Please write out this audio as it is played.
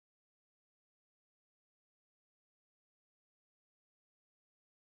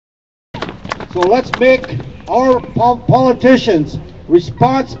So let's make our politicians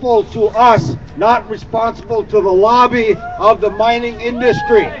responsible to us, not responsible to the lobby of the mining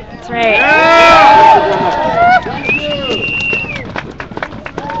industry. That's right. Thank you.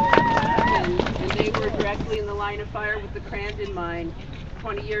 And they were directly in the line of fire with the Crandon mine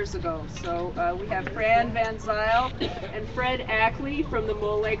 20 years ago. So we have Fran Van Zyl and Fred Ackley from the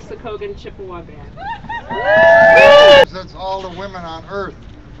Mole Lake Chippewa Band. Represents all the women on earth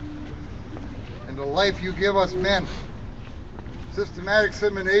and the life you give us men. Systematic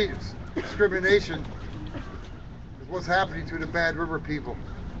discrimination is what's happening to the Bad River people.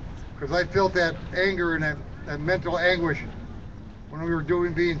 Because I felt that anger and that mental anguish when we were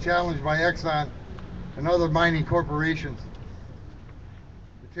being challenged by Exxon and other mining corporations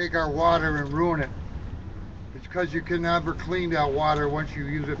to take our water and ruin it. It's because you can never clean that water once you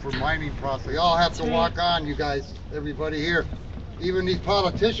use it for mining process. You all have to walk on, you guys, everybody here, even these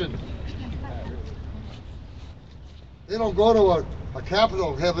politicians. They don't go to a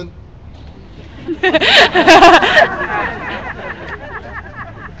capital heaven. That's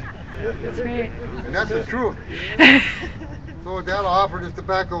right. And that's the truth. So with that, I'll offer this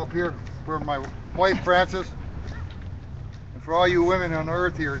tobacco up here for my wife, Frances, and for all you women on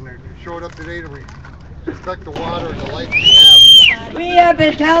earth here and who showed up today to respect the water and the life we have. We have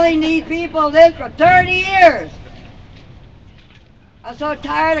been telling these people this for 30 years. I'm so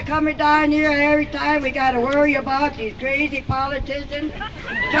tired of coming down here every time we got to worry about these crazy politicians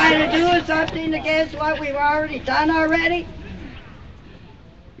trying to do something against what we've already done already.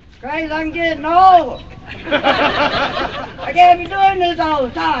 Christ, I'm getting old. I can't be doing this all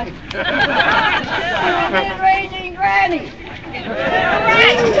the time. I'm just raising granny.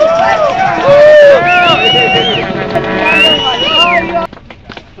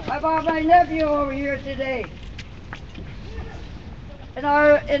 I brought my nephew over here today. In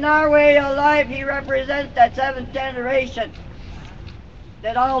our way of life, he represents that seventh generation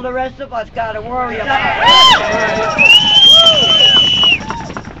that all the rest of us got to worry about.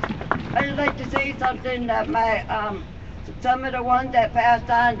 I'd like to say something that some of the ones that passed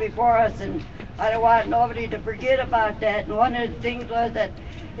on before us, and I don't want nobody to forget about that. And one of the things was that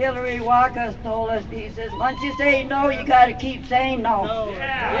Hillary Walker told us, he says, once you say no, you got to keep saying no.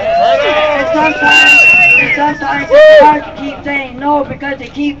 And sometimes it's hard to keep saying no because they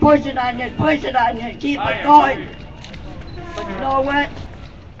keep pushing on you, and keep it going. But you know what?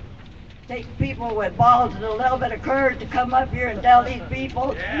 Take people with balls and a little bit of courage to come up here and tell these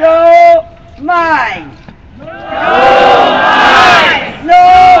people, no mine! No mine!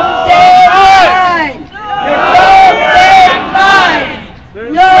 No state mine!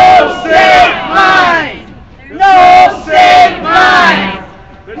 No state mine! No state mine!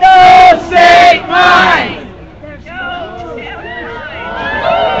 No state mine!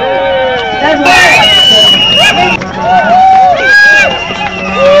 That's right.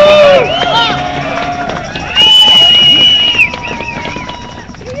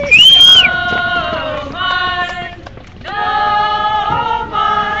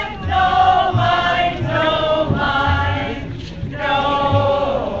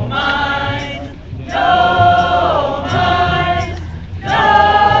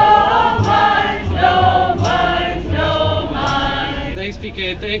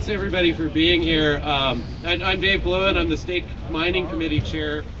 Thanks everybody for being here. I'm Dave Blewett. I'm the State Mining Committee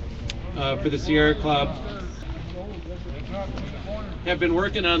Chair for the Sierra Club. Have been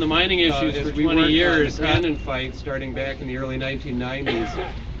working on the mining issues for 20 years. Crandon fight starting back in the early 1990s.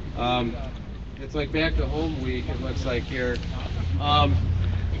 It's like back to home week, it looks like here. I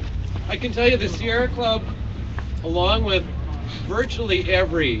can tell you the Sierra Club, along with virtually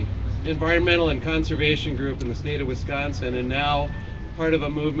every environmental and conservation group in the state of Wisconsin, and now part of a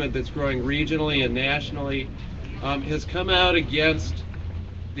movement that's growing regionally and nationally, has come out against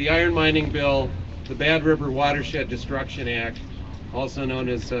the iron mining bill, the Bad River Watershed Destruction Act, also known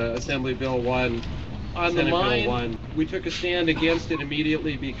as Assembly Bill 1, on the Bill 1. We took a stand against it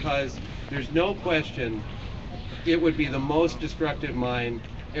immediately because there's no question it would be the most destructive mine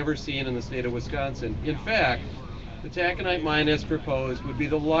ever seen in the state of Wisconsin. In fact, the taconite mine as proposed would be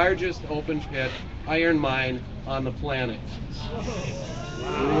the largest open pit iron mine on the planet.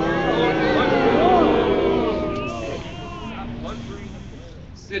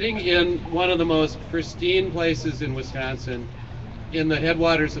 Sitting in one of the most pristine places in Wisconsin, in the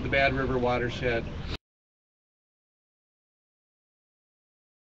headwaters of the Bad River watershed.